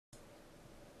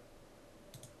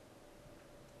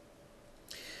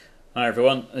Hi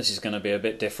everyone, this is going to be a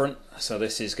bit different. So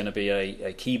this is going to be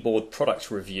a keyboard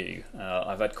product review.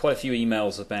 I've had quite a few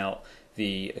emails about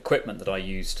the equipment that I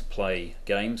use to play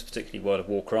games, particularly World of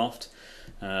Warcraft,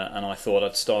 and I thought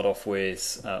I'd start off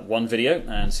with one video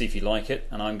and see if you like it.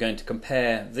 And I'm going to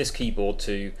compare this keyboard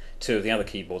to two of the other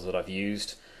keyboards that I've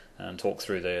used and talk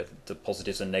through the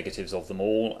positives and negatives of them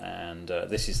all. And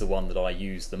this is the one that I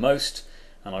use the most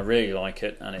and I really like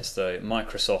it, and it's the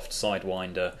Microsoft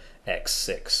Sidewinder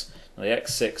X6. Now, the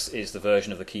X6 is the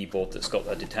version of the keyboard that's got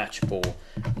a detachable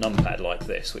numpad like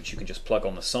this, which you can just plug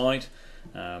on the side,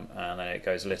 and then it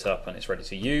goes lit up and it's ready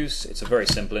to use. It's a very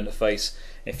simple interface.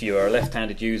 If you are a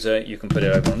left-handed user, you can put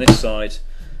it over on this side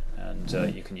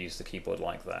and you can use the keyboard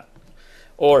like that.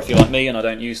 Or if you're like me and I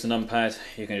don't use the numpad,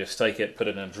 you can just take it, put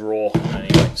it in a drawer, and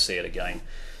you won't see it again.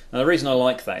 Now, the reason I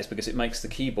like that is because it makes the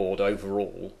keyboard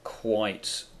overall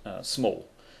quite small,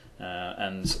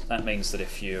 and that means that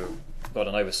if you've got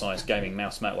an oversized gaming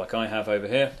mouse mat like I have over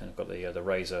here, and I've got the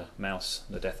Razer mouse,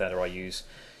 the Death Adder I use,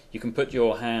 you can put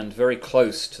your hand very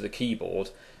close to the keyboard,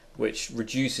 which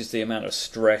reduces the amount of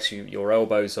stress. Your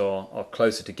elbows are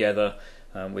closer together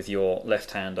with your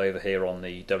left hand over here on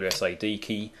the WSAD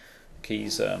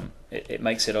keys. It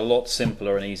makes it a lot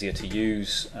simpler and easier to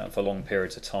use for long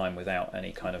periods of time without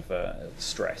any kind of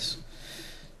stress.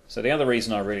 So the other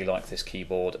reason I really like this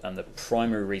keyboard, and the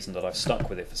primary reason that I've stuck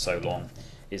with it for so long,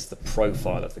 is the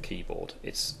profile of the keyboard.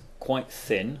 It's quite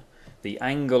thin. The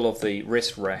angle of the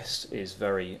wrist rest is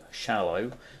very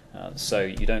shallow, so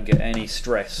you don't get any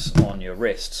stress on your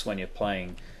wrists when you're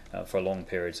playing for long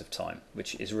periods of time,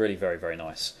 which is really very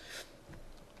nice.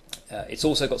 It's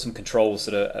also got some controls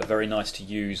that are very nice to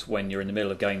use when you're in the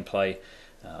middle of gameplay.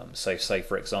 So say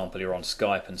for example you're on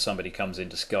Skype and somebody comes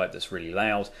into Skype that's really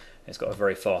loud. It's got a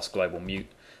very fast global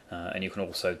mute, and you can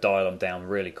also dial them down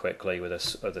really quickly with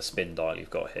a spin dial you've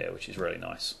got here, which is really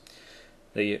nice.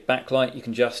 The backlight you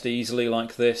can adjust easily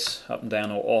like this, up and down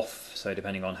or off, so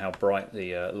depending on how bright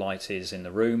the light is in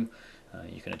the room,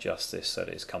 you can adjust this so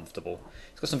that it's comfortable.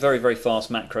 It's got some very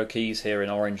fast macro keys here in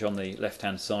orange on the left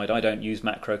hand side. I don't use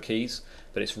macro keys,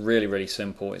 but it's really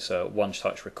simple. It's a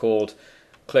one-touch record.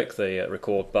 Click the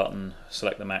record button,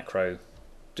 select the macro,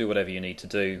 do whatever you need to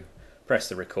do, press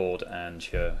the record, and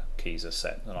your keys are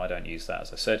set. And I don't use that,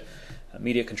 as I said.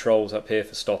 Media controls up here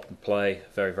for stop and play,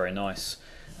 very nice.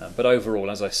 But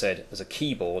overall, as I said, as a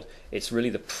keyboard, it's really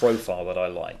the profile that I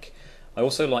like. I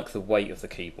also like the weight of the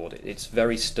keyboard. It's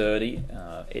very sturdy.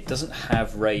 It doesn't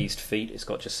have raised feet. It's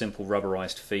got just simple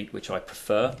rubberized feet, which I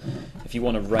prefer. If you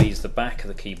want to raise the back of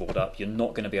the keyboard up, you're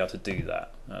not going to be able to do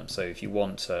that. So if you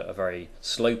want a very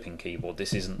sloping keyboard,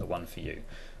 this isn't the one for you.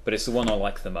 But it's the one I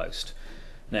like the most.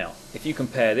 Now, if you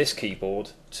compare this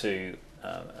keyboard to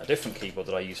a different keyboard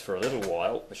that I used for a little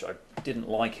while, which I didn't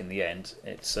like in the end,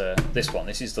 it's this one.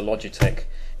 This is the Logitech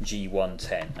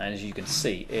G110, and as you can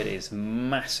see, it is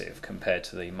massive compared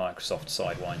to the Microsoft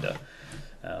Sidewinder.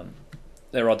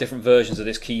 There are different versions of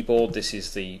this keyboard. This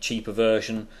is the cheaper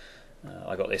version.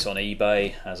 I got this on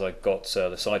eBay, as I got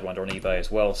the Sidewinder on eBay as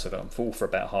well, so I got them full for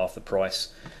about half the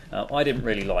price. I didn't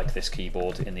really like this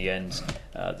keyboard in the end.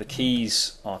 The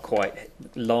keys are quite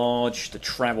large, the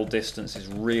travel distance is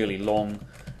really long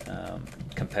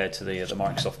compared to the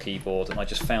Microsoft keyboard, and I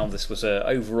just found this was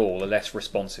overall a less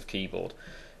responsive keyboard.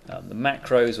 The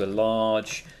macros were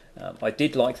large. I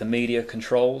did like the media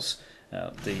controls.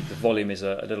 The volume is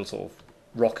a little sort of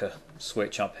rocker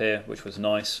switch up here, which was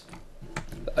nice.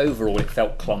 But overall it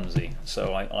felt clumsy,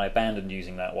 so I abandoned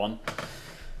using that one.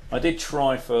 I did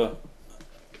try for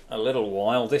a little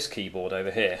while this keyboard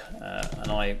over here,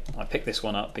 and I picked this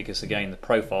one up because again the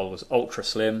profile was ultra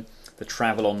slim, the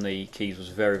travel on the keys was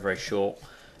very short,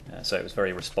 so it was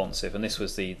very responsive, and this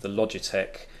was the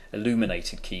Logitech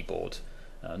illuminated keyboard,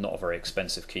 not a very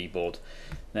expensive keyboard.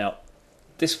 Now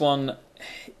this one,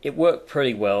 it worked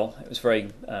pretty well. It was very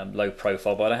low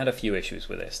profile, but I had a few issues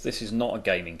with this. This is not a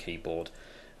gaming keyboard,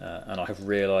 and I have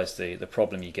realised the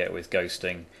problem you get with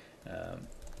ghosting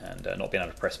and not being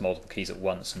able to press multiple keys at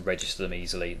once and register them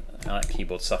easily. That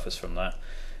keyboard suffers from that.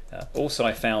 Also,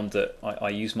 I found that I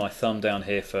use my thumb down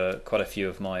here for quite a few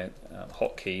of my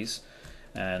hotkeys,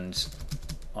 and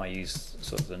I use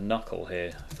sort of the knuckle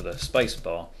here for the space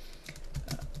bar.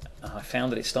 I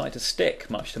found that it started to stick,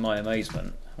 much to my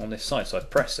amazement, on this side. So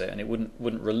I'd press it and it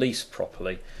wouldn't release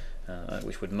properly,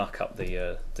 which would muck up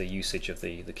the usage of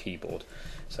the keyboard.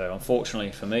 So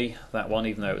unfortunately for me, that one,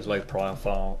 even though it was low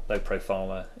profile, had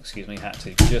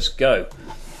to just go,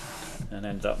 and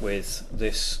ended up with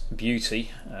this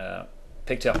beauty.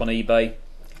 Picked it up on eBay,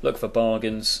 looked for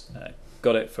bargains,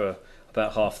 got it for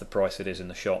about half the price it is in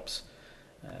the shops.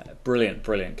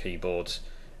 Brilliant keyboards.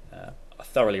 I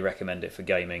thoroughly recommend it for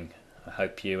gaming. I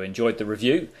hope you enjoyed the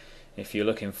review. If you're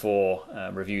looking for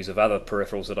reviews of other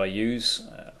peripherals that I use,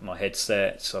 my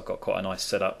headsets, I've got quite a nice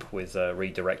setup with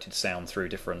redirected sound through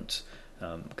different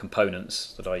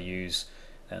components that I use,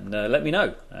 and let me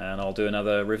know and I'll do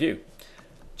another review.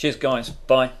 Cheers guys,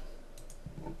 bye.